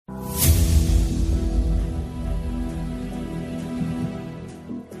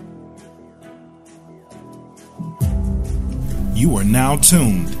You are now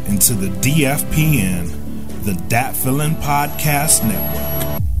tuned into the DFPN, the Dat Feelin' Podcast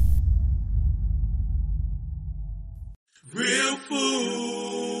Network. Real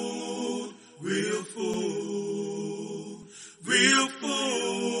food, real food, real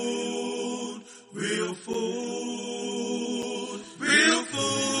food, real food, real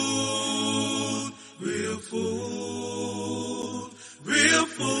food, real food, real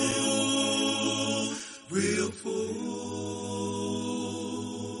food, real food.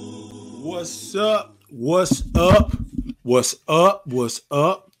 What's up? What's up? What's up? What's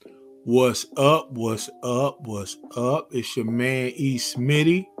up? What's up? What's up? What's up? It's your man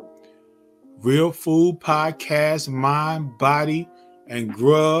E.Smitty. Real Food Podcast, Mind, Body, and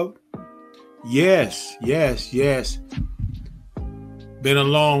Grub. Yes. Been a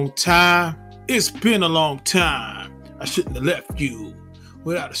long time. It's been a long time. I shouldn't have left you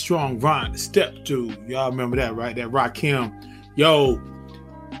without a strong rhyme to step to. Y'all remember that, right? That Rakim. Yo,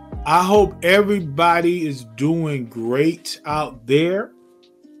 I hope everybody is doing great out there.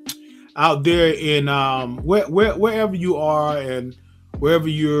 Out there in wherever you are and wherever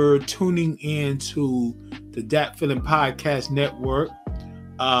you're tuning in to the Dat Feelin' Podcast Network.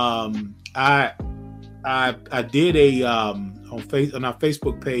 I did a on our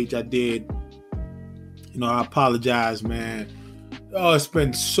Facebook page. I did. I apologize, man. Oh, it's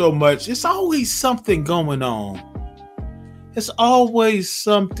been so much. It's always something going on. It's always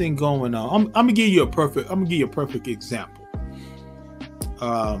something going on. I'm gonna give you a perfect example.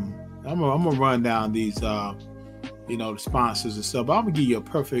 I'm gonna run down these, the sponsors and stuff. But I'm gonna give you a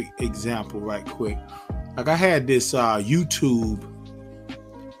perfect example right quick. Like I had this YouTube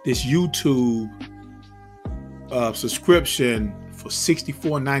subscription for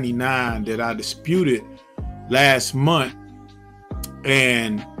 $64.99 that I disputed last month,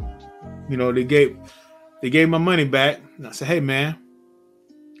 and they gave my money back. And I said, hey man,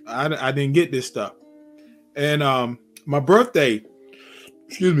 I didn't get this stuff. And my birthday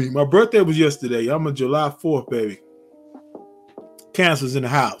was yesterday. I'm a July 4th baby. Cancer's in the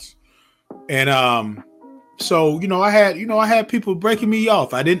house. And so I had people breaking me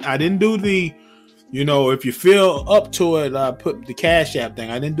off. I didn't do the, if you feel up to it, put the Cash App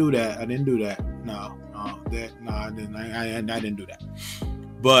thing. I didn't do that. I didn't do that. No, I didn't do that.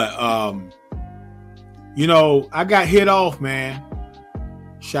 But I got hit off, man.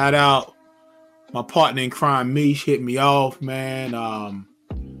 Shout out my partner in crime, Mish, hit me off, man. A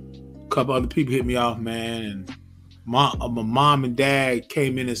couple other people hit me off, man. And my mom and dad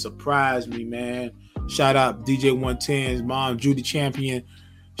came in and surprised me, man. Shout out DJ 110's mom, Judy Champion.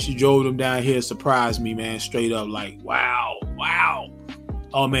 She drove them down here, surprised me, man. Straight up, like, wow.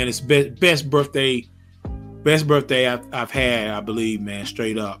 Oh man, it's best birthday I've had, I believe, man.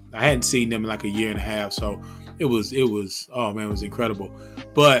 Straight up, I hadn't seen them in like a year and a half, so it was oh man, it was incredible.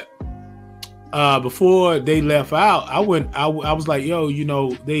 But before they left out, I was like, yo,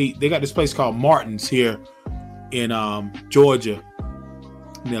 they got this place called Martin's here in Georgia,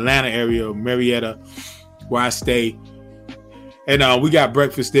 in the Atlanta area, Marietta, where I stay. And we got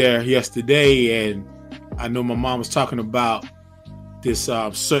breakfast there yesterday, and I know my mom was talking about this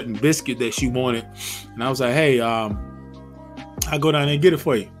certain biscuit that she wanted, and I was like, hey, I'll go down there and get it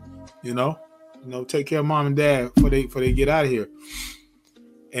for you. Take care of mom and dad before they get out of here.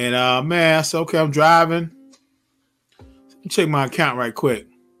 And man, I said, okay, I'm driving. Let me check my account right quick.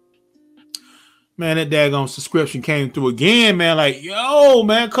 Man, that daggone subscription came through again, man. Like, yo,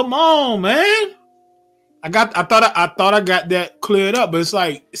 man, come on, man. I thought I got that cleared up, but it's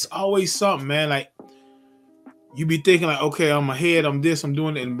like it's always something, man. Like you be thinking like, okay, I'm ahead, I'm this, I'm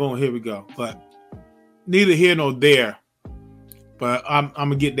doing it, and boom, here we go. But neither here nor there. But I'm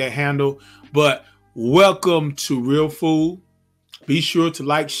gonna get that handled. But welcome to Real Food. Be sure to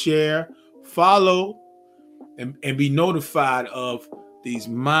like, share, follow, and be notified of these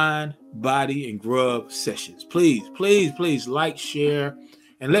Mind, Body, and Grub sessions. Please like, share,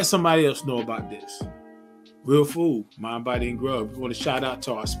 and let somebody else know about this. Real Food, Mind, Body, and Grub. We want to shout out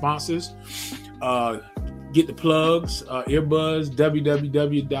to our sponsors. Get the plugs, earbuds,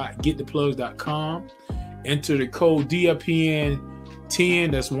 www.gettheplugs.com. Enter the code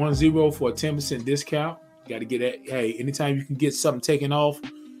DFPN10, that's 10 for a 10% discount. You got to get that. Hey, anytime you can get something taken off,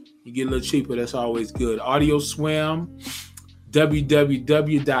 you get a little cheaper. That's always good. Audio Swim,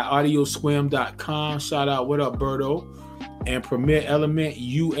 www.audioswim.com. Shout out, what up, Berto? And Premier Element,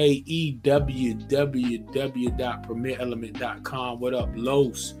 UAE, www.premierelement.com. What up,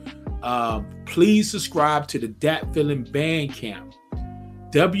 Los? Please subscribe to the Dat Feelin' Bandcamp,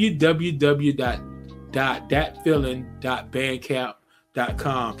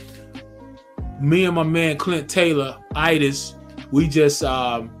 www.datfeelin.bandcamp.com. Me and my man Clint Taylor, Itis, we just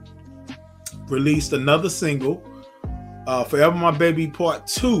released another single, Forever My Baby Part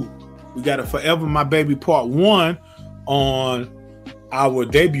 2. We got a Forever My Baby Part 1 on our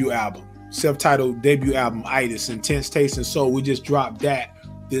debut album, self-titled debut album, Itis, Intense Taste and Soul. We just dropped that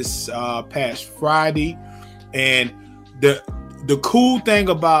this past Friday. And the cool thing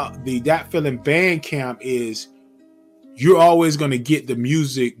about the Dat Feeling Bandcamp is you're always going to get the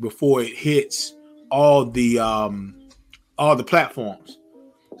music before it hits all the platforms.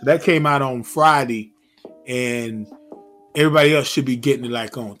 So that came out on Friday, and everybody else should be getting it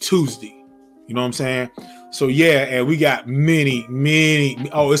like on Tuesday. You know what I'm saying? So yeah, and we got many.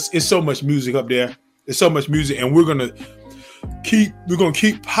 It's so much music up there. There's so much music, and we're gonna keep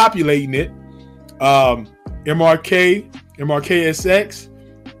populating it. MRKSX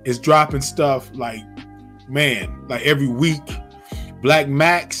is dropping stuff like every week. Black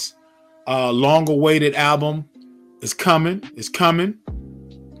Max, long awaited album is coming.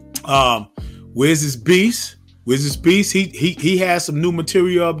 Where's this Beast? He has some new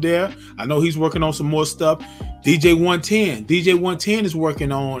material up there. I know he's working on some more stuff. DJ 110 is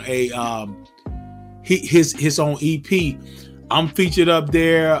working on his own EP. I'm featured up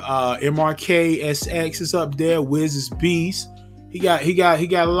there. MRKSX is up there. Wiz is Beast. He got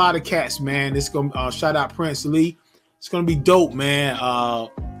a lot of cats, man. It's gonna shout out Prince Lee. It's gonna be dope, man.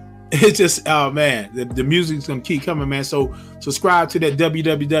 It's just man, the music's gonna keep coming, man. So subscribe to that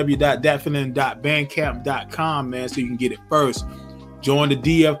www.datfeeling.bandcamp.com, man, so you can get it first. Join the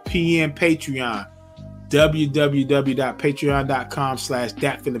DFPN Patreon,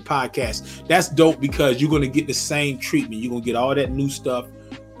 www.patreon.com/datfeelingpodcast. That's dope because you're gonna get the same treatment. You're gonna get all that new stuff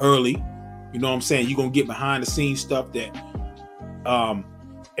early. You know what I'm saying? You're gonna get behind the scenes stuff that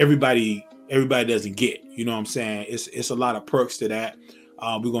everybody doesn't get. You know what I'm saying? It's a lot of perks to that.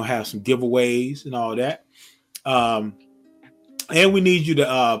 We're gonna have some giveaways and all that. And we need you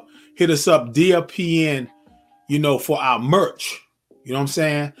to hit us up, DFPN, for our merch. You know what I'm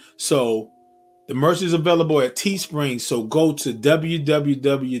saying? So the merch is available at Teespring. So go to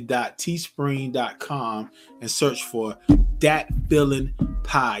www.teespring.com and search for Dat Feeling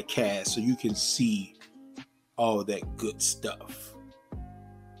Podcast so you can see all that good stuff.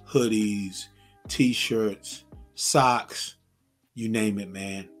 Hoodies, t-shirts, socks, you name it,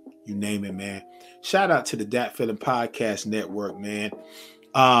 man. Shout out to the Dat Feeling Podcast Network, man.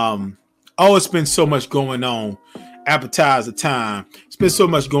 It's been so much going on. Appetizer time. It's been so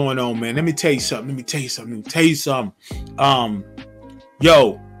much going on, man. Let me tell you something.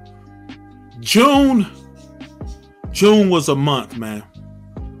 Yo, June was a month, man.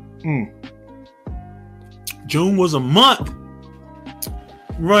 June was a month.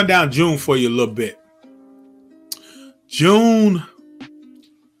 Run down June for you a little bit. June,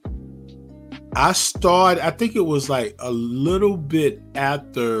 I think it was like a little bit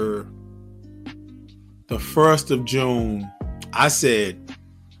after the 1st of June. I said,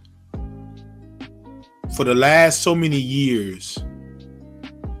 for the last so many years,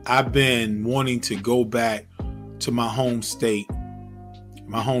 I've been wanting to go back to my home state,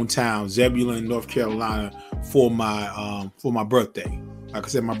 my hometown, Zebulon, North Carolina, for my birthday. Like I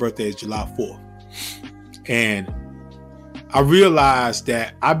said, my birthday is July 4th. And I realized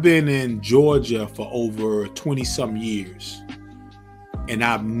that I've been in Georgia for over 20-some years, and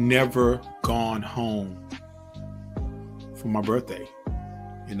I've never gone home for my birthday,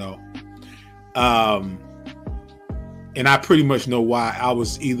 And I pretty much know why. I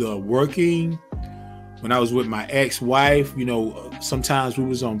was either working when I was with my ex-wife. Sometimes we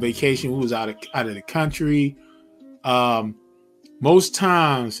was on vacation. We was out of the country. Most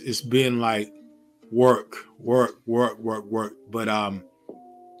times it's been like work. But I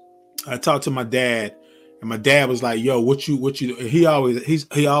talked to my dad, and my dad was like, "Yo, what you?" He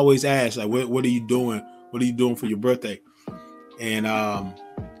always asks, like, "What are you doing? What are you doing for your birthday?" And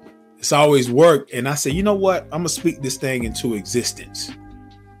it's always work. And I said, you know what? I'm gonna speak this thing into existence.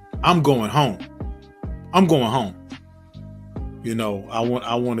 I'm going home. I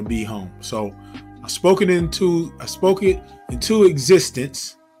want to be home. So I spoke it into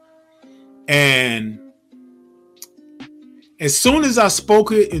existence, and as soon as I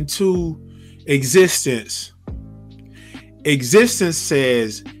spoke it into existence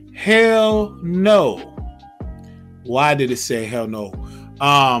says, hell no. Why did it say hell no?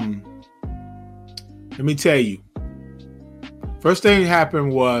 Let me tell you. First thing that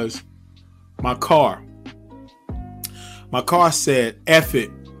happened was my car. My car said F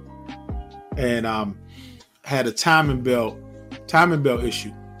it, and had a timing belt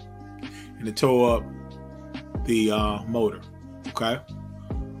issue, and it tore up the motor. Okay.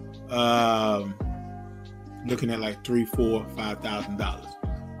 looking at like $3,000, $4,000,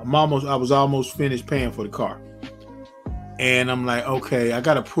 $5,000. I was almost finished paying for the car. And I'm like, okay, I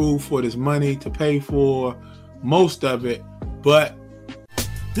got approved for this money to pay for most of it, but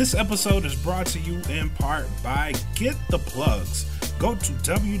this episode is brought to you in part by Get the Plugs. Go to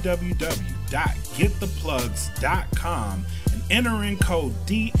www.gettheplugs.com and enter in code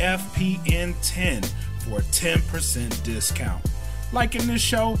DFPN10 for a 10% discount. Liking this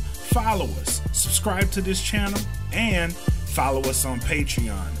show, follow us, subscribe to this channel, and follow us on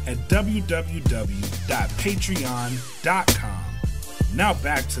Patreon at www.patreon.com. Now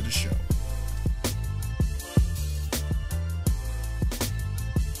back to the show.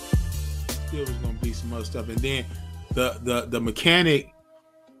 There was gonna be some other stuff, and then the mechanic,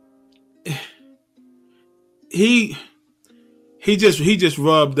 he just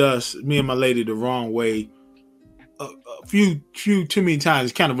rubbed us, me and my lady, the wrong way. A few too many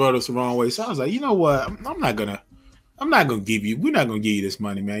times, kind of rubbed us the wrong way. So I was like, you know what? We're not gonna give you this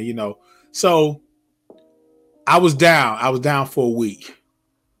money, man. You know. So I was down for a week.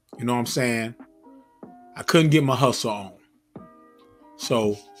 You know what I'm saying? I couldn't get my hustle on.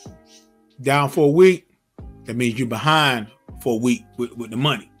 So down for a week, that means you're behind for a week with the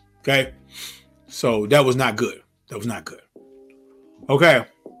money. Okay. So that was not good. Okay.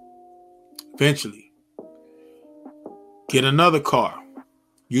 Eventually, get another car,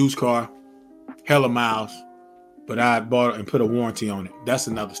 used car, hella miles, but I bought it and put a warranty on it. That's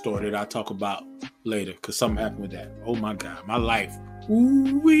another story that I'll talk about later because something happened with that. Oh my God, my life.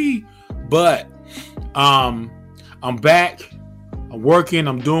 Ooh-wee. But I'm back. I'm working.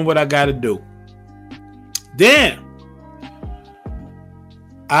 I'm doing what I got to do. Then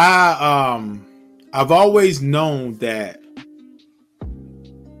I've always known that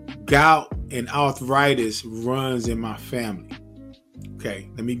gout and arthritis runs in my family. Okay,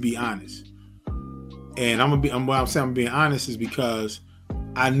 let me be honest. And I'm being honest is because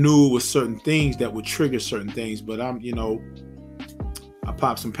I knew it was certain things that would trigger certain things, but I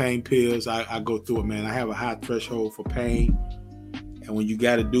pop some pain pills. I go through it, man. I have a high threshold for pain. And when you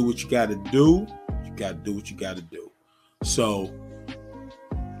got to do what you got to do, you got to do what you got to do. So,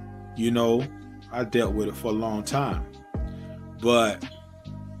 I dealt with it for a long time. But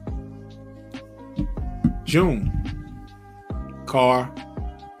June, car,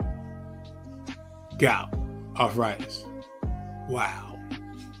 gout, arthritis. Wow.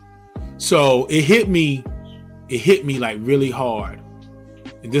 So it hit me like really hard.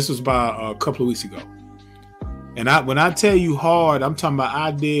 And this was about a couple of weeks ago. And when I tell you hard, I'm talking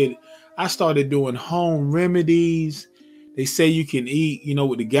about I started doing home remedies. They say you can eat,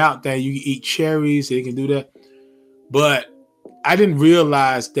 with the gout thing, you can eat cherries, they can do that. But I didn't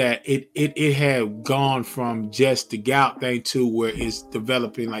realize that it had gone from just the gout thing to where it's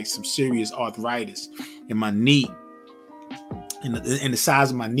developing like some serious arthritis in my knee and the size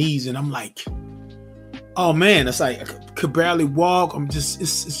of my knees. And I'm like, oh man, it's like I could barely walk.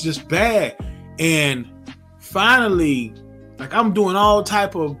 It's just bad. And finally, like I'm doing all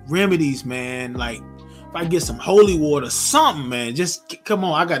type of remedies, man. Like if I get some holy water, something, man, just come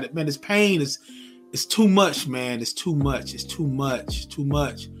on. I got it, man. This pain is too much, man. It's too much.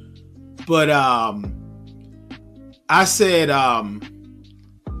 But I said, let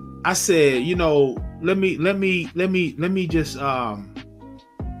me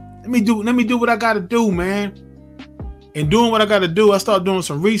do what I got to do, man. And doing what I got to do, I started doing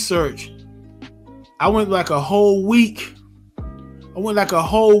some research. I went like a whole week.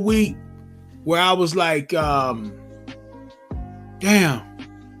 Where I was like, damn,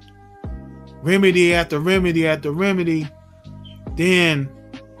 remedy after remedy after remedy. Then,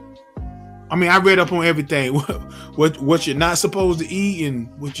 I read up on everything, what you're not supposed to eat and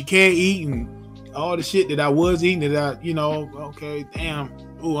what you can't eat and all the shit that I was eating that okay, damn,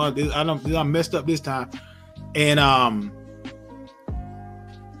 I messed up this time. And I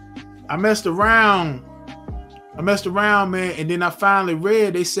messed around, man. And then I finally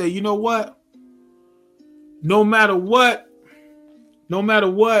read, they say, you know what? No matter what,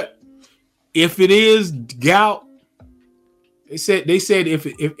 if it is gout, they said if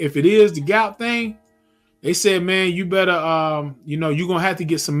it is the gout thing, they said, man, you better, you're going to have to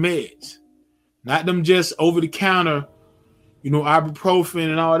get some meds, not them just over the counter,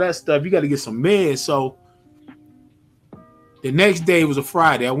 ibuprofen and all that stuff. You got to get some meds. So the next day was a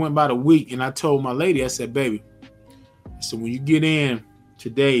Friday. I went about a week and I told my lady, I said, baby, so when you get in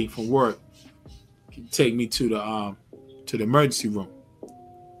today from work, you can take me to the emergency room.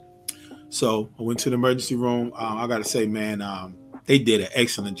 So I went to the emergency room. I got to say, man, they did an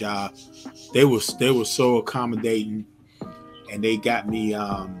excellent job. They were so accommodating, and they got me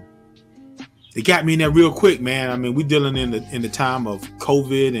They got me in there real quick, man. I mean, we dealing in the time of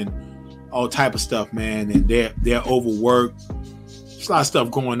COVID and all type of stuff, man. And they're overworked. There's a lot of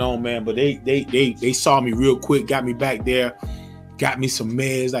stuff going on, man. But they saw me real quick, got me back there, got me some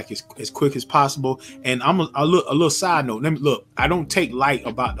meds like as quick as possible. And a little side note. Look, I don't take light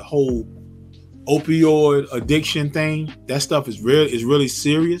about the whole opioid addiction thing. That stuff is really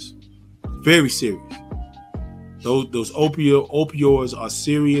serious, very serious. Those opioids are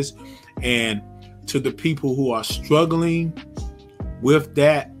serious. And to the people who are struggling with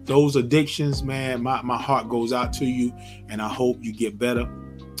those addictions, man, my heart goes out to you, and I hope you get better.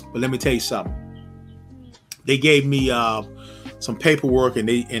 But let me tell you something. They gave me some paperwork, and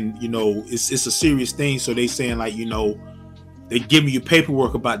it's a serious thing. So they saying, like, they give me your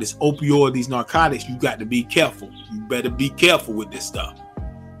paperwork about this opioid, these narcotics. You got to be careful. You better be careful with this stuff.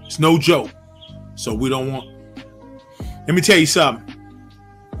 It's no joke. So we don't want. Let me tell you something.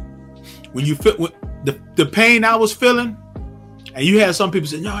 When you feel the pain I was feeling, and you had some people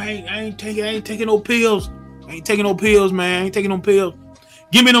say, "No, I ain't taking no pills. I ain't taking no pills, man. I ain't taking no pills.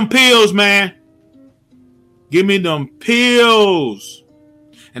 Give me them pills, man. Give me them pills."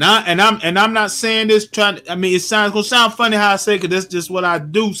 And I'm not saying this it's gonna sound funny how I say it, because that's just what I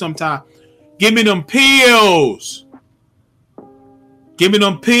do sometimes. Give me them pills. Give me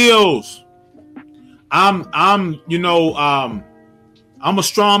them pills. I'm a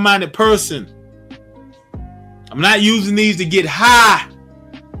strong-minded person. I'm not using these to get high.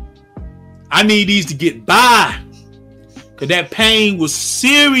 I need these to get by. Because that pain was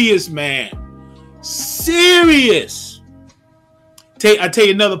serious, man. Serious. I tell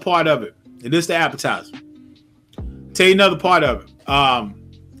you another part of it. And this is the appetizer. Tell you another part of it. I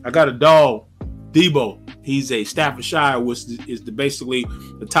got a dog, Debo. He's a Staffordshire, which is basically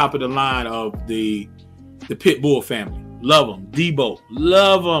the top of the line of the pit bull family. Love him, Debo.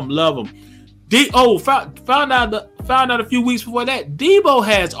 Love him. Found out a few weeks before that, Debo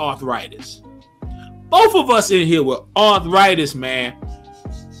has arthritis. Both of us in here with arthritis, man.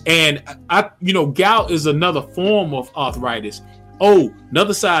 And gout is another form of arthritis. Oh,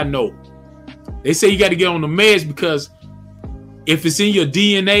 another side note. They say you got to get on the meds because if it's in your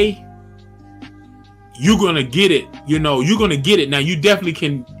DNA, you're going to get it. You're going to get it. Now, you definitely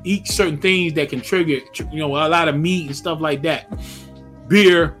can eat certain things that can trigger, a lot of meat and stuff like that.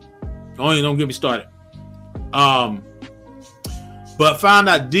 Beer. Don't get me started. But found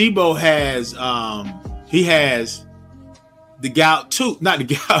out Debo has, he has the gout too. Not the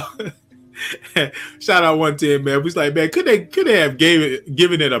gout. Shout out 110, man. It's like, man, could they have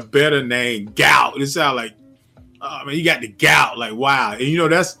given it a better name? Gout. It sounds like, oh man, you got the gout. Like, wow.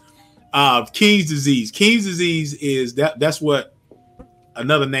 And that's King's disease. King's disease is that's what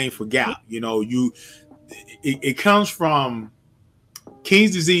another name for gout. It comes from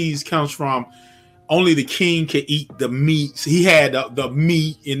King's disease comes from only the king can eat the meat. So he had the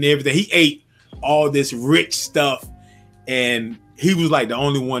meat and everything. He ate all this rich stuff, and he was like the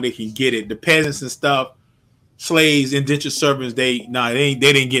only one that can get it. The peasants and stuff, slaves, indentured servants, they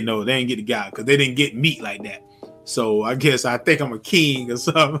didn't get the gout because they didn't get meat like that. So I think I'm a king or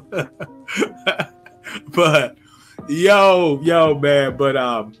something. But yo, man. But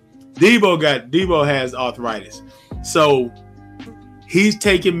Debo has arthritis. So he's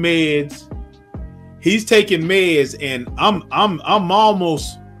taking meds, and I'm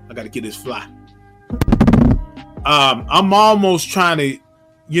almost, I gotta get this fly. I'm almost trying to,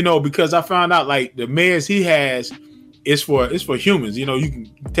 because I found out like the meds he has is for humans. You can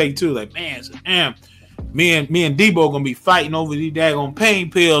take too. Like, man, damn. Me and Debo gonna be fighting over these daggone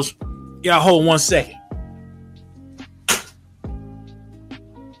pain pills. Y'all hold 1 second.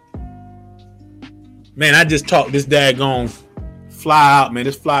 Man, I just talked this daggone fly out, man.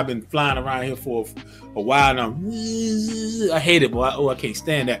 This fly been flying around here for a while now. I hate it, boy. I can't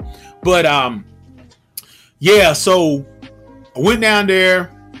stand that. But yeah, so I went down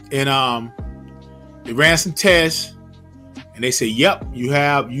there and they ran some tests, and they said, yep,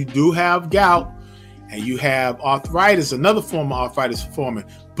 you do have gout. And you have arthritis, another form of arthritis forming,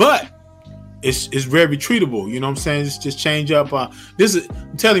 but it's very treatable. You know what I'm saying? Just change up. I'm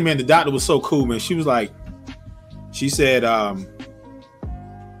telling you, man, the doctor was so cool, man. She was like, she said,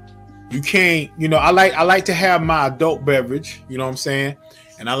 you can't, I like to have my adult beverage, you know what I'm saying?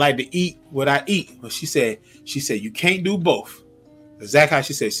 And I like to eat what I eat. But she said, you can't do both. Exactly how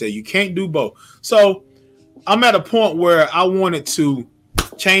she said, you can't do both. So I'm at a point where I wanted to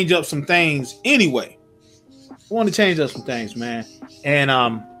change up some things anyway. I want to change up some things, man. And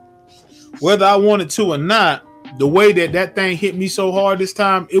whether I wanted to or not, the way that thing hit me so hard this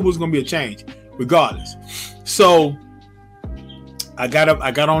time, it was going to be a change regardless. So I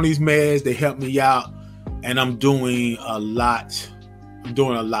got on these meds. They helped me out, and I'm doing a lot. I'm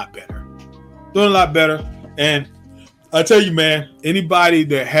doing a lot better. Doing a lot better. And I tell you, man, anybody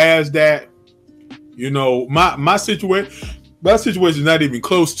that has that, you know, my situation is not even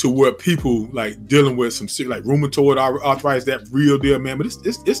close to where people like dealing with some shit like rheumatoid arthritis, that real deal, man. But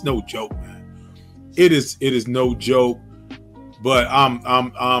it's no joke, man. It is no joke. But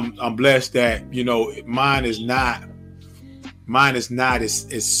I'm blessed that, you know, mine is not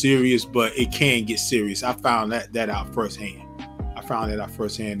as serious, but it can get serious. I found that out firsthand.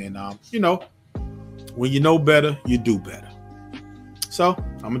 And you know, when you know better, you do better. So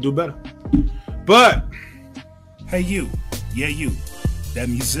I'm gonna do better. But hey, you, that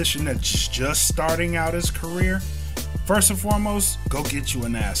musician that's just starting out his career, first and foremost, go get you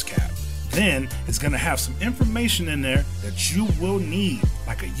an ASCAP. Then it's going to have some information in there that you will need,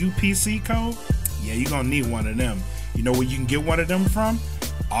 like a UPC code. Yeah, you're going to need one of them. You know where you can get one of them from?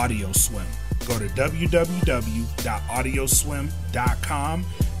 AudioSwim. Go to www.audioswim.com.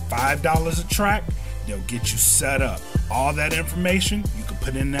 $5 a track. They'll get you set up. All that information you can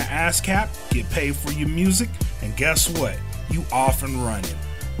put in the ASCAP, get paid for your music, and guess what? You off and running.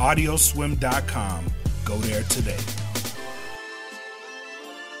 AudioSwim.com. Go there today.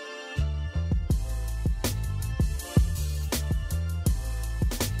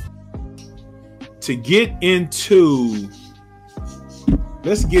 To get into,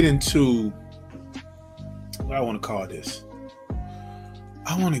 let's get into what I want to call this.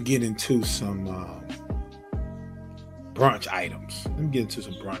 I want to get into some brunch items. Let me get into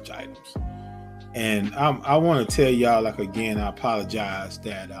some brunch items. And I want to tell y'all, like, again, I apologize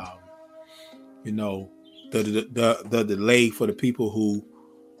that, you know, the delay for the people who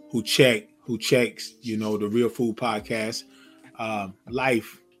checks, you know, the Real Food Podcast.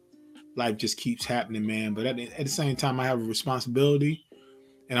 Life just keeps happening, man. But at the same time, I have a responsibility,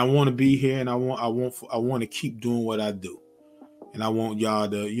 and I want to be here, and I want to keep doing what I do, and I want y'all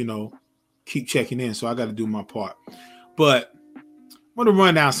to, you know, keep checking in. So I got to do my part. But I want to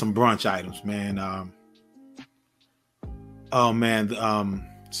run down some brunch items, man.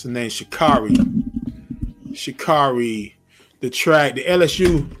 It's the name Sha Carrie. Sha Carrie, the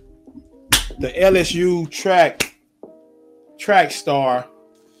LSU track star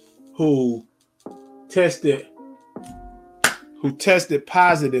who tested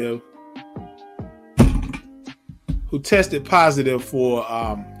positive for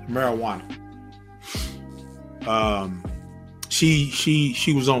marijuana.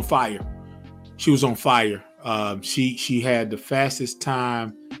 She was on fire. She had the fastest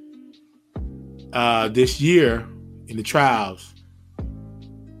time this year in the trials.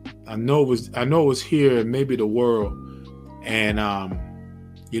 I know it was here, maybe the world, and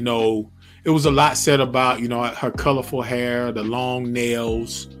you know, it was a lot said about, you know, her colorful hair, the long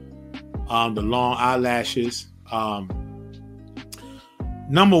nails, the long eyelashes.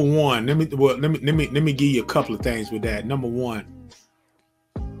 Number one, let me give you a couple of things with that. Number one,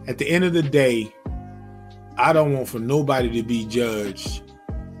 at the end of the day, I don't want for nobody to be judged,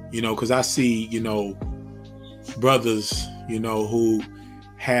 you know, because I see, you know, brothers, you know, who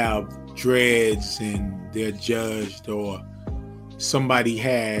have dreads and they're judged, or somebody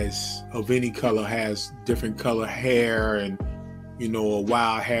has, of any color, has different color hair and, you know, a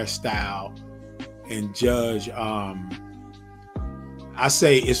wild hairstyle, and judge. I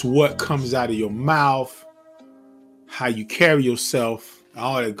say it's what comes out of your mouth, how you carry yourself,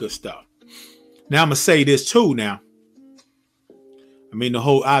 all that good stuff. Now I'm gonna say this too. Now, I mean, the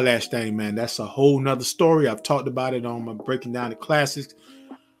whole eyelash thing, man, that's a whole nother story. I've talked about it on my Breaking Down the Classics.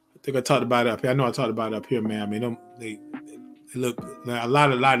 I think I talked about it up here. I know I talked about it up here, man. I mean, they look, a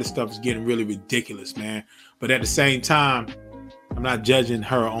lot of stuff is getting really ridiculous, man. But at the same time, I'm not judging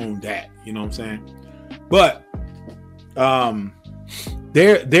her on that. You know what I'm saying? But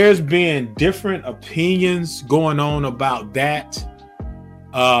there's been different opinions going on about that.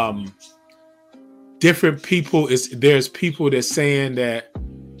 Different people, there's people that's saying that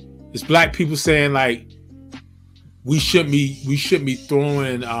it's black people saying like we shouldn't be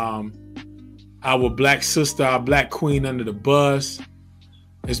throwing our black sister, our black queen under the bus.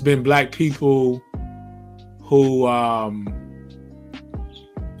 There's been black people who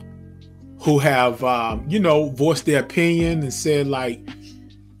have you know, voiced their opinion and said like,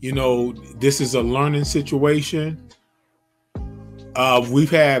 you know, this is a learning situation. We've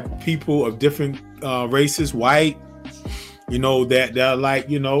had people of different races, white, you know, that they're like,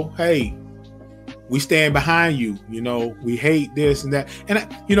 you know, hey, we stand behind you. You know, we hate this and that, and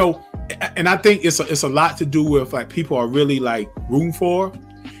you know, and I think it's a lot to do with like people are really like rooting for her.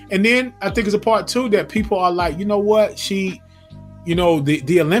 And then I think it's a part too that people are like, you know what, she you know,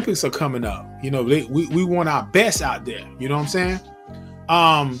 the Olympics are coming up. You know, we want our best out there. You know what I'm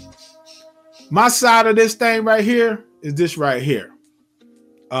saying? My side of this thing right here is this right here.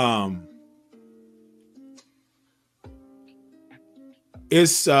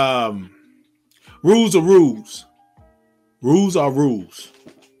 It's rules are rules. Rules are rules.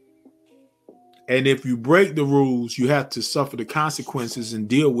 And if you break the rules, you have to suffer the consequences and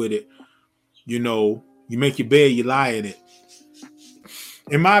deal with it. You know, you make your bed, you lie in it.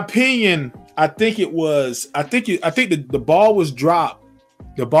 In my opinion, I think the ball was dropped.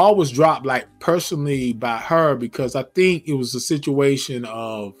 The ball was dropped, like, personally by her, because I think it was a situation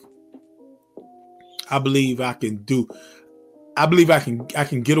of, I believe I can get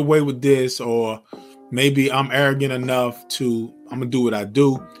away with this, or maybe I'm arrogant enough to, I'm gonna do what I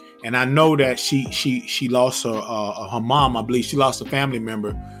do. And I know that she lost her mom. I believe she lost a family member.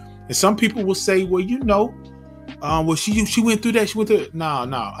 And some people will say, well, you know, well, she went through that. She went through it. No.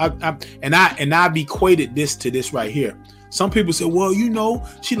 I've equated this to this right here. Some people say, well, you know,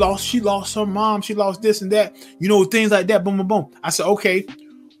 she lost her mom. She lost this and that, you know, things like that. Boom, boom, boom. I said, okay,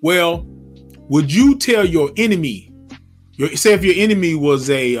 well, would you tell your enemy, say if your enemy was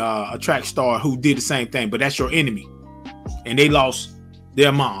a track star who did the same thing, but that's your enemy and they lost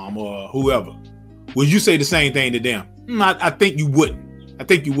their mom or whoever, would you say the same thing to them? I think you wouldn't.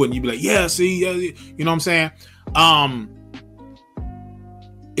 You'd be like, yeah, see, you know what I'm saying?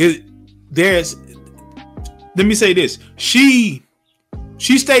 Let me say this. She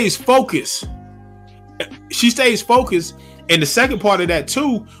stays focused. She stays focused. And the second part of that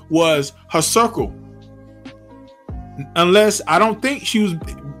too was her circle. Unless, I don't think she was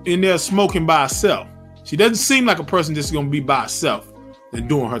in there smoking by herself. She doesn't seem like a person that's going to be by herself and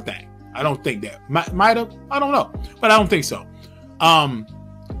doing her thing. I don't think that. Might have. I don't know. But I don't think so.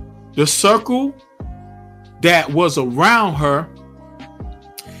 The circle that was around her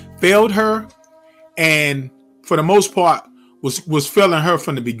failed her, and for the most part was failing her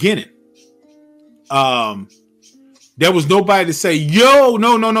from the beginning. There was nobody to say, yo,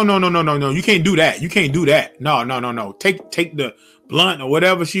 no, you can't do that. You can't do that. No. Take the blunt or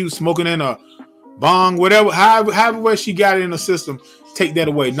whatever she was smoking in, a bong, whatever, however she got it in the system, take that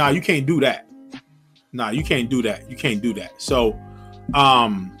away. No, you can't do that. You can't do that. So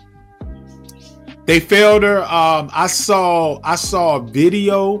they failed her. I saw a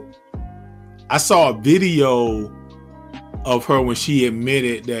video of her when she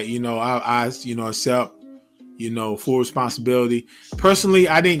admitted that, you know, I accept, you know, full responsibility. Personally,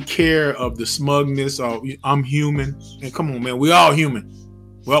 I didn't care of the smugness or I'm human. And come on, man, we all human.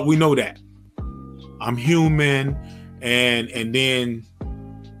 Well, we know that. I'm human. And then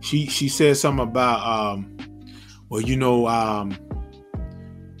she said something about well,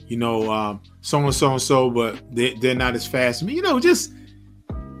 so, but they're not as fast as me. You know, just,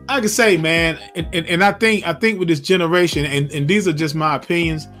 I can say, man, and I think with this generation, and these are just my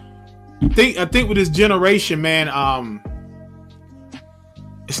opinions. I think with this generation, man,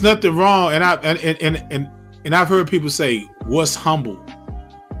 it's nothing wrong. And I've heard people say, "What's humble?"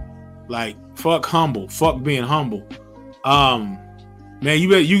 Like, fuck humble, fuck being humble. Man,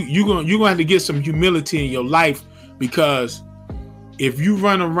 you're gonna have to get some humility in your life, because if you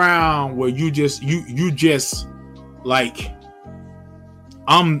run around where you just like,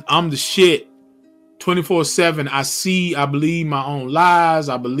 I'm the shit 24/7. I believe my own lies.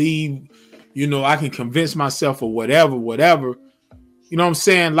 I believe, you know, I can convince myself or whatever. You know what I'm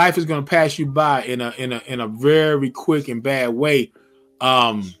saying? Life is gonna pass you by in a very quick and bad way.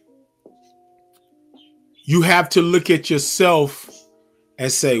 You have to look at yourself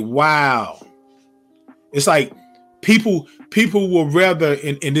and say, wow. It's like people will rather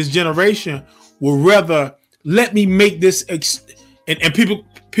in this generation will rather let me make this and people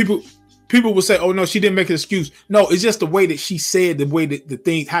will say, oh no, she didn't make an excuse. No, it's just the way that she said, the way that the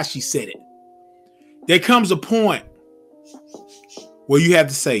thing, how she said it. There comes a point where you have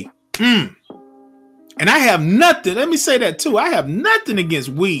to say, and I have nothing. Let me say that too. I have nothing against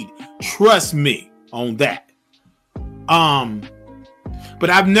weed. Trust me on that. But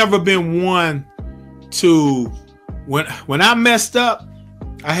I've never been one to, when I messed up,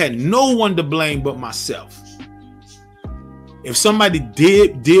 I had no one to blame but myself. If somebody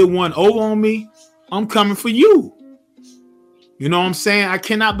did one over on me, I'm coming for you. You know what I'm saying? I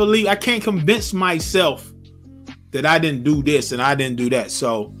can't convince myself that I didn't do this and I didn't do that.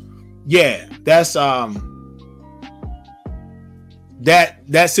 So yeah, that's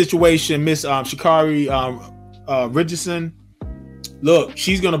that situation, Miss Sha Carrie Richardson. Look,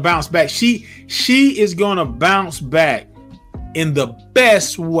 she's gonna bounce back. She is gonna bounce back in the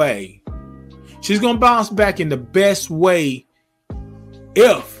best way. She's gonna bounce back in the best way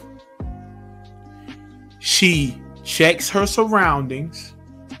if she checks her surroundings,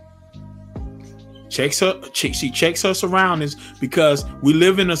 she checks her surroundings, because we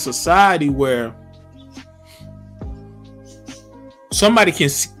live in a society where somebody can,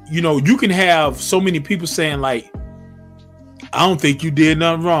 you can have so many people saying like, I don't think you did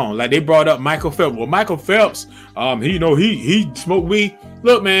nothing wrong. Like they brought up Michael Phelps. Well, Michael Phelps, he smoked weed.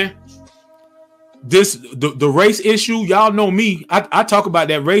 Look, man, the race issue, y'all know me. I talk about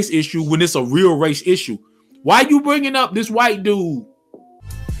that race issue when it's a real race issue. Why you bringing up this white dude?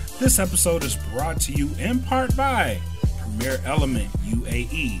 This episode is brought to you in part by Premier Element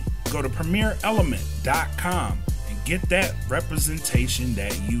UAE. Go to premierelement.com and get that representation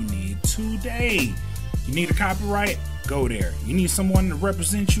that you need today. You need a copyright? Go there. You need someone to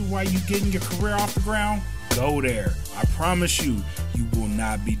represent you while you're getting your career off the ground? Go there. I promise you, you will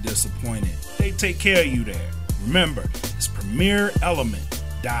not be disappointed. They take care of you there. Remember, it's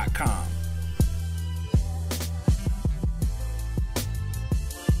premierelement.com.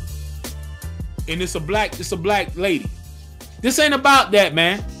 And it's a black lady. This ain't about that,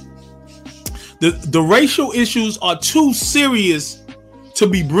 man. The racial issues are too serious to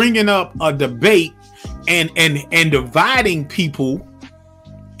be bringing up a debate and dividing people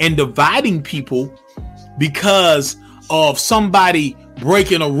because of somebody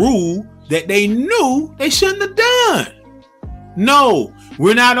breaking a rule that they knew they shouldn't have done. No,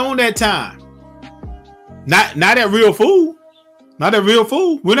 we're not on that time. Not that real fool. Not that real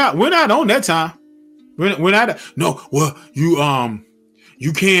fool. We're not on that time. We're not. No. Well, you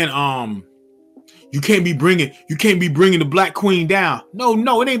can't be bringing the black queen down.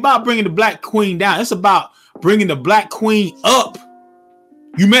 No, it ain't about bringing the black queen down. It's about bringing the black queen up.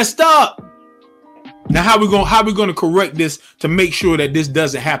 You messed up. Now how we gonna correct this to make sure that this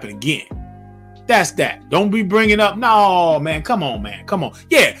doesn't happen again? That's that. Don't be bringing up. No, man. Come on, man. Come on.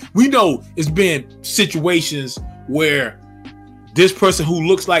 Yeah, we know it's been situations where this person who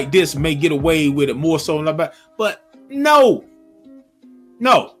looks like this may get away with it more so than that. But no.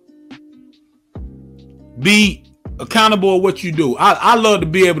 Be accountable of what you do. I love to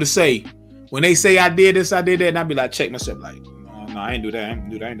be able to say, when they say I did this, I did that, and I'd be like, check myself, like, no, I ain't do that. I ain't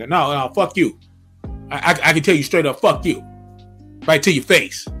do that. No, fuck you. I can tell you straight up, fuck you. Right to your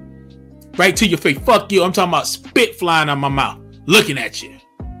face. Right to your face. Fuck you. I'm talking about spit flying out my mouth, looking at you.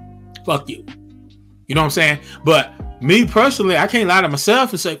 Fuck you. You know what I'm saying? But me personally, I can't lie to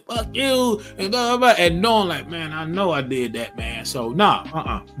myself and say, fuck you, and blah, blah, blah, and knowing like, man, I know I did that, man. So, no.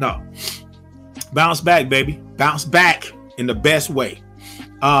 Bounce back, baby. Bounce back in the best way.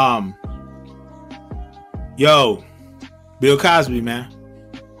 Yo, Bill Cosby, man.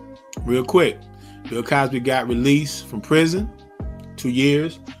 Real quick. Bill Cosby got released from prison, 2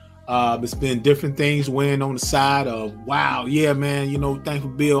 years. It's been different things weighing on the side of, wow, yeah, man, thanks for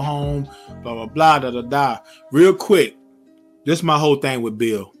Bill home, blah, blah, blah, da, da, da. Real quick, this is my whole thing with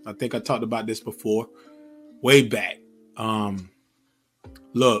Bill. I think I talked about this before, way back.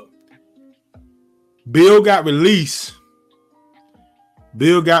 Look, Bill got released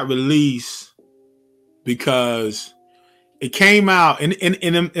because it came out, and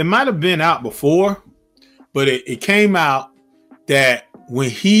it might have been out before, but it came out that when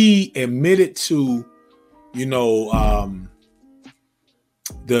he admitted to,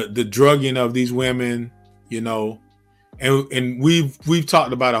 the drugging of these women, and we've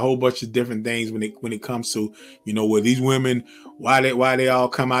talked about a whole bunch of different things when it comes to, where these women, why they all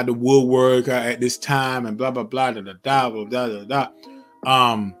come out the woodwork at this time and blah blah blah da da da blah blah blah.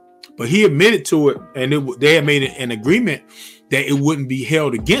 But he admitted to it, and they had made an agreement that it wouldn't be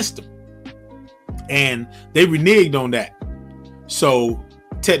held against them, and they reneged on that. So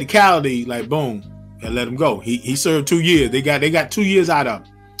technicality, like boom, and let him go. He served 2 years. They got 2 years out of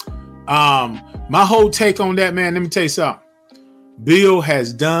him. My whole take on that, man, let me tell you something. Bill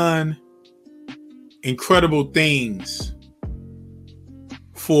has done incredible things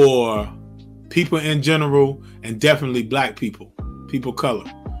for people in general, and definitely black people of color.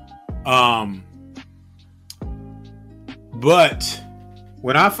 But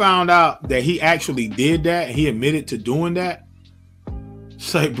when I found out that he actually did that, he admitted to doing that,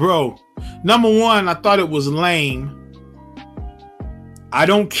 it's like, bro, number one, I thought it was lame. I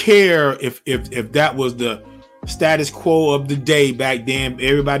don't care if that was the status quo of the day back then.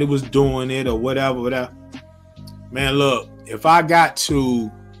 Everybody was doing it or whatever. Man, look, if I got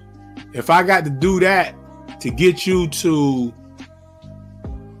to do that to get you to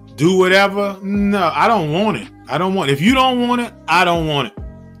do whatever, no, I don't want it. If you don't want it, I don't want it.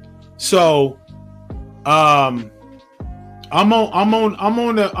 So, I'm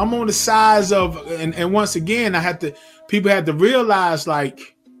on the sides of, and once again, people have to realize,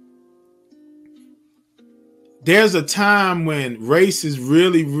 like, there's a time when race is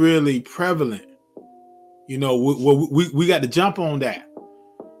really, really prevalent. You know, we got to jump on that.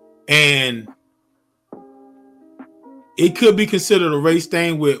 And it could be considered a race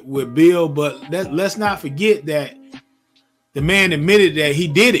thing with Bill, but let's not forget that the man admitted that he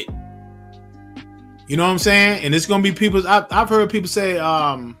did it. You know what I'm saying? And it's gonna be people. I've heard people say,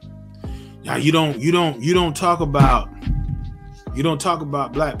 "Yeah, you don't talk about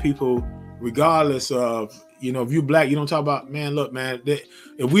black people, regardless of, you know, if you're black, you don't talk about." Man, look, man,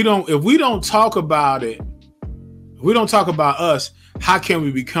 if we don't talk about it, if we don't talk about us, how can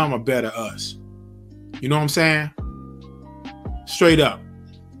we become a better us? You know what I'm saying? Straight up.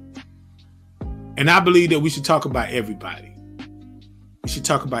 And I believe that we should talk about everybody. We should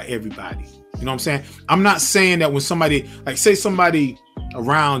talk about everybody. You know what I'm saying? I'm not saying that when somebody, like, say somebody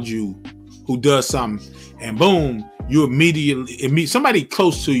around you who does something and boom, you immediately, somebody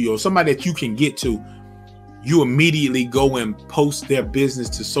close to you or somebody that you can get to, you immediately go and post their business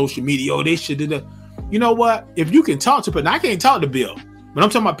to social media. Oh, they should do that. You know what? If you can talk to, but I can't talk to Bill, but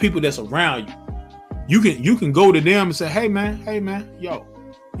I'm talking about people that's around you. You can go to them and say, hey man, yo,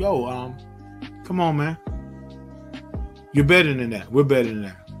 come on, man. You're better than that. We're better than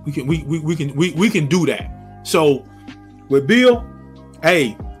that. We can do that. So with Bill,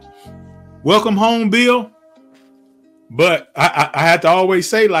 hey, welcome home, Bill. But I have to always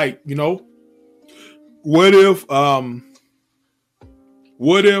say, like, you know, what if one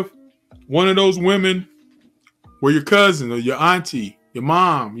of those women were your cousin or your auntie, your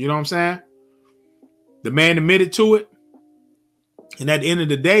mom, you know what I'm saying? The man admitted to it. And at the end of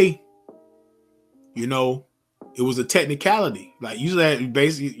the day, you know, it was a technicality. Like, usually,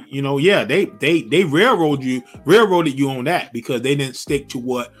 basically, you know, yeah, they railroaded you on that because they didn't stick to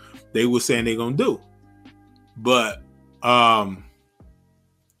what they were saying they're gonna do. But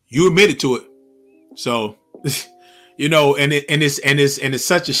you admitted to it. So, you know, and it's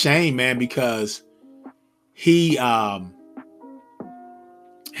such a shame, man, because he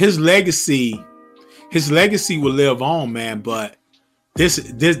his legacy will live on, man. But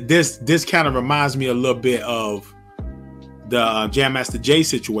this kind of reminds me a little bit of the Jam Master Jay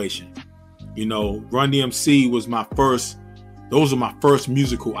situation. You know, Run DMC was those are my first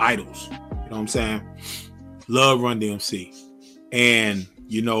musical idols. You know what I'm saying? Love Run DMC. And,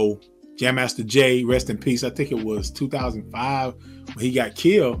 you know, Jam Master Jay, rest in peace. I think it was 2005 when he got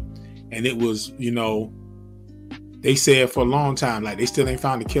killed. And it was, you know, they said for a long time, like, they still ain't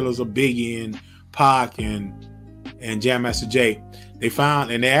found the killers of Biggie and Pac and Jam Master Jay. They found,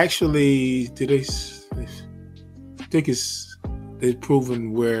 and they actually they've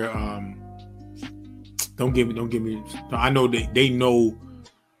proven where don't give me I know they know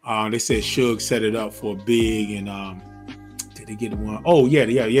they said Suge set it up for Big, and did they get one? Oh yeah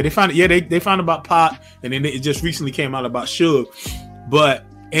they found it. Yeah, they found about Pac, and then it just recently came out about Suge,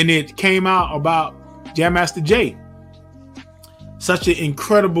 and it came out about Jam Master Jay. Such an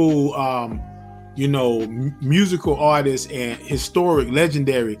incredible you know, musical artist and historic,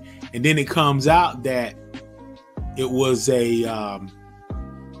 legendary. And then it comes out that it was the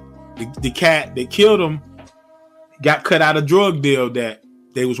cat that killed him got cut out a drug deal that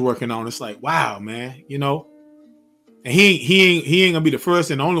they was working on. It's like, wow, man, you know. And he ain't gonna be the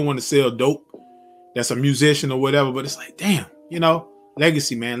first and the only one to sell dope that's a musician or whatever. But it's like, damn, you know,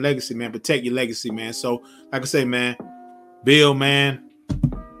 legacy, man. Protect your legacy, man. So, like I say, man, Bill, man.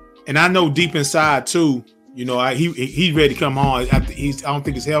 And I know deep inside too, you know, he's ready to come on. I don't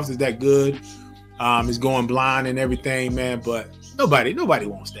think his health is that good. He's going blind and everything, man. But nobody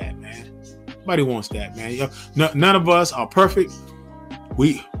wants that, man. Nobody wants that, man. You know, none of us are perfect.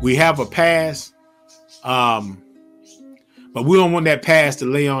 We have a past, but we don't want that past to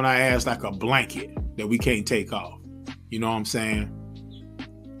lay on our ass like a blanket that we can't take off. You know what I'm saying?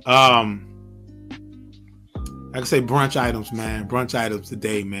 I can say brunch items, man. Brunch items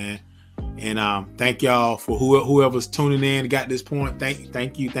today, man. And thank y'all for whoever's tuning in, got this point.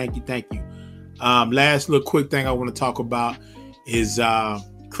 Thank you. Last little quick thing I want to talk about is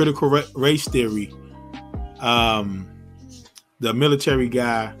critical race theory. The military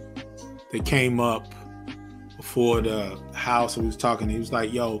guy that came up before the house and was talking, he was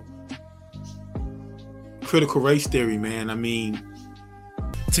like, yo, critical race theory, man. I mean,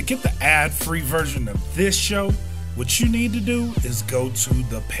 to get the ad-free version of this show, what you need to do is go to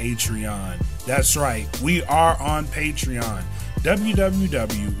the Patreon. That's right. We are on Patreon.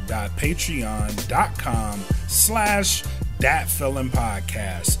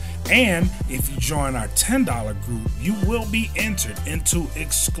 www.patreon.com/thatfelonpodcast. And if you join our $10 group, you will be entered into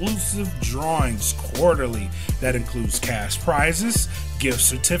exclusive drawings quarterly that includes cash prizes, gift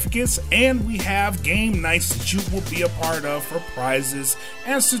certificates, and we have game nights that you will be a part of for prizes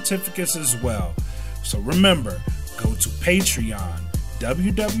and certificates as well. So remember, go to Patreon,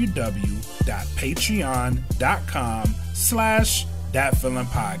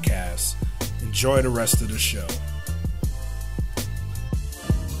 www.patreon.com/thatfeelingpodcast. Enjoy the rest of the show.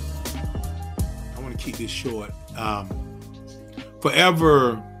 I want to keep this short.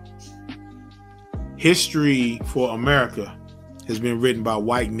 Forever, history for America has been written by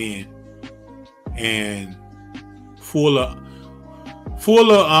white men and full of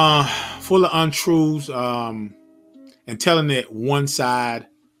untruths, and telling it one-sided.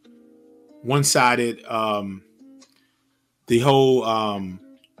 The whole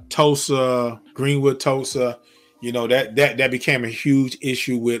Tulsa, Greenwood, Tulsa, that became a huge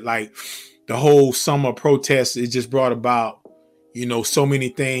issue with like the whole summer protests. It just brought about, so many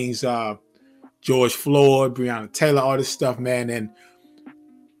things. George Floyd, Breonna Taylor, all this stuff, man. And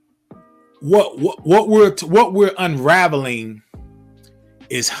what we're unraveling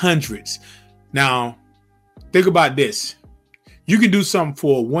is hundreds. Now, think about this. You can do something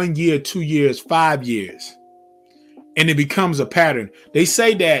for 1 year, 2 years, 5 years, and it becomes a pattern. They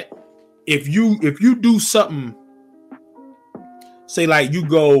say that if you do something, say like you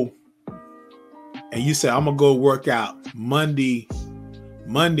go and you say, I'm gonna go work out Monday,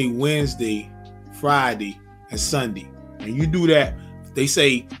 Wednesday, Friday, and Sunday, and you do that, they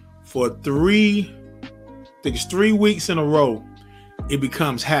say for 3 weeks in a row, it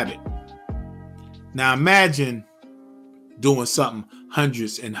becomes habit. Now imagine doing something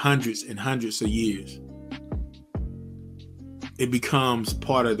hundreds and hundreds and hundreds of years. It becomes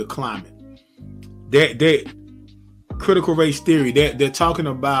part of the climate. They critical race theory, they're talking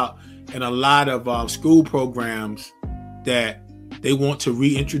about in a lot of school programs that they want to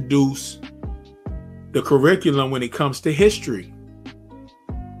reintroduce the curriculum when it comes to history.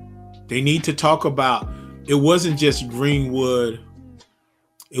 They need to talk about, it wasn't just Greenwood.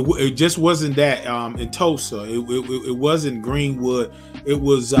 It just wasn't that in Tulsa. It wasn't Greenwood. It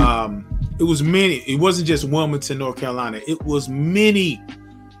was many. It wasn't just Wilmington, North Carolina. It was many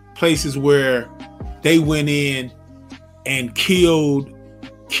places where they went in and killed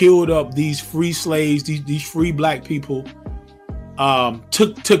up these free slaves, these free black people.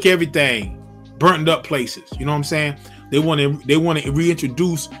 Took everything, burnt up places. You know what I'm saying? They want to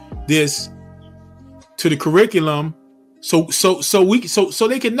reintroduce this to the curriculum. So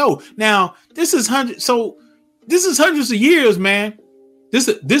they can know. Now, this is hundreds of years, man. This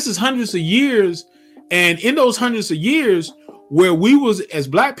is hundreds of years, and in those hundreds of years, where we was as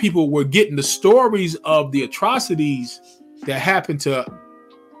black people were getting the stories of the atrocities that happened to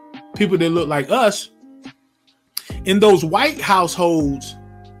people that look like us, in those white households,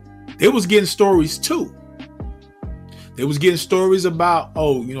 they was getting stories too. They was getting stories about,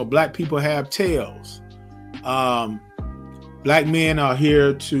 black people have tails. Black men are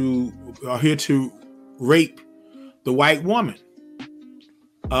here to rape the white woman.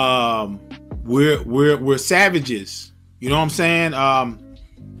 We're savages. You know what I'm saying?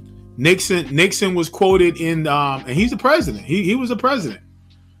 Nixon was quoted in, and he's the president. He was the president.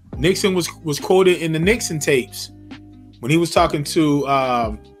 Nixon was quoted in the Nixon tapes when he was talking to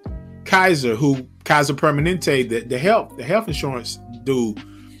Kaiser Permanente, the health insurance dude.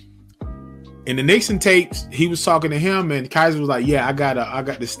 In the Nixon tapes, he was talking to him, and Kaiser was like, "Yeah, I got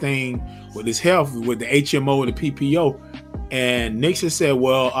this thing with this health, with the HMO and the PPO." And Nixon said,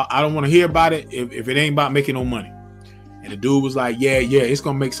 "Well, I don't want to hear about it if it ain't about making no money." And the dude was like, "Yeah, it's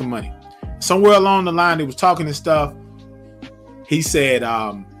gonna make some money." Somewhere along the line, they was talking and stuff. He said,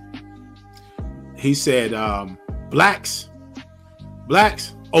 blacks.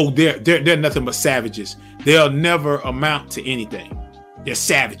 Oh, they're nothing but savages. They'll never amount to anything. They're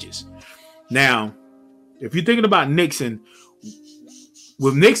savages. Now, if you're thinking about Nixon,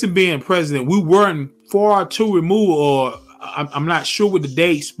 with Nixon being president, we weren't far too removed, or I'm not sure with the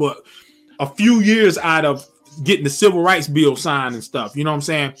dates, but a few years out of getting the Civil Rights Bill signed and stuff. You know what I'm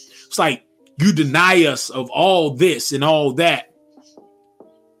saying? It's like, you deny us of all this and all that,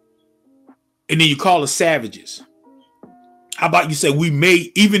 and then you call us savages. How about you say we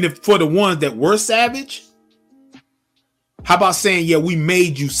made, even if for the ones that were savage, how about saying, yeah, we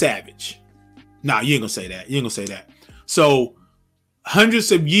made you savage? Nah, you ain't gonna say that. So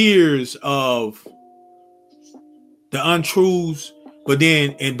hundreds of years of the untruths, but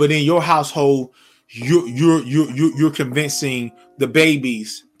then your household, you're convincing the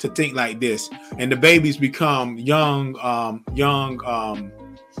babies to think like this, and the babies become young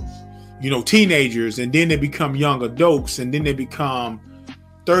teenagers, and then they become young adults, and then they become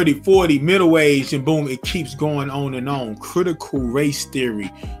 30, 40, middle age, and boom, it keeps going on and on. Critical race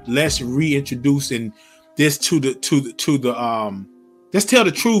theory. Let's reintroducing this to the let's tell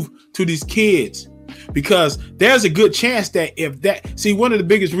the truth to these kids, because there's a good chance that one of the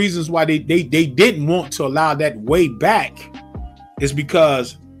biggest reasons why they didn't want to allow that way back is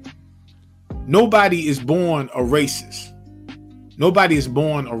because nobody is born a racist. Nobody is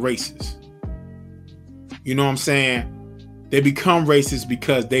born a racist. You know what I'm saying? They become racist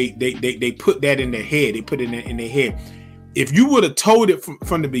because they put that in their head. They put it in their head. If you would have told it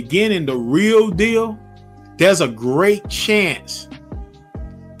from the beginning, the real deal, there's a great chance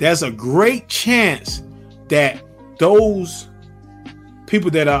that those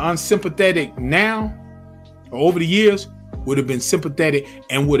people that are unsympathetic now or over the years would have been sympathetic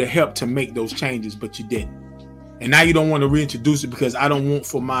and would have helped to make those changes, but you didn't. And now you don't want to reintroduce it because I don't want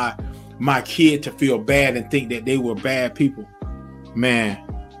for my kid to feel bad and think that they were bad people. Man,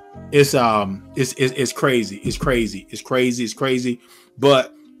 it's crazy. It's crazy.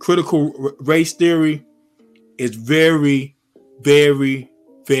 But critical race theory is very, very,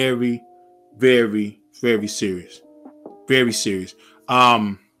 very, very, very serious. Very serious.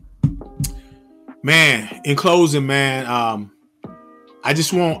 Man, in closing, man, I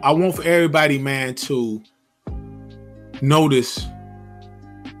want for everybody, man, to notice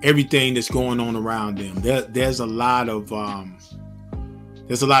everything that's going on around them. There's a lot of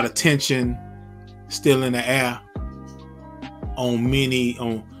tension still in the air on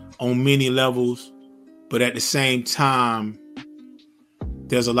many levels, but at the same time,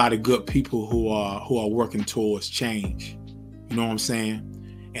 there's a lot of good people who are working towards change. You know what I'm saying?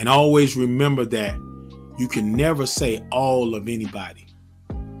 And always remember that you can never say all of anybody.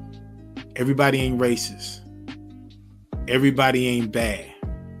 Everybody ain't racist. Everybody ain't bad.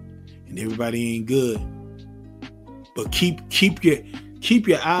 And everybody ain't good. But keep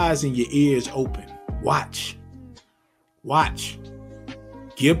your eyes and your ears open. Watch.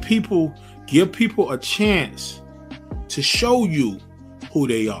 Give people a chance to show you who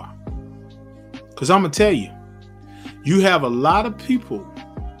they are. Because I'm going to tell you, you have a lot of people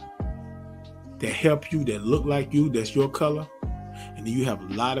that help you, that look like you, that's your color. And then you have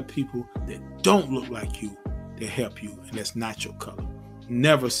a lot of people that don't look like you, that help you, and that's not your color.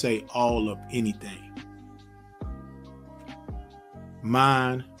 Never say all of anything.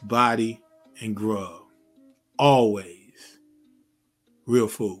 Mind, body, and grub. Always real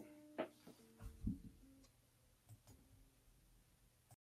food.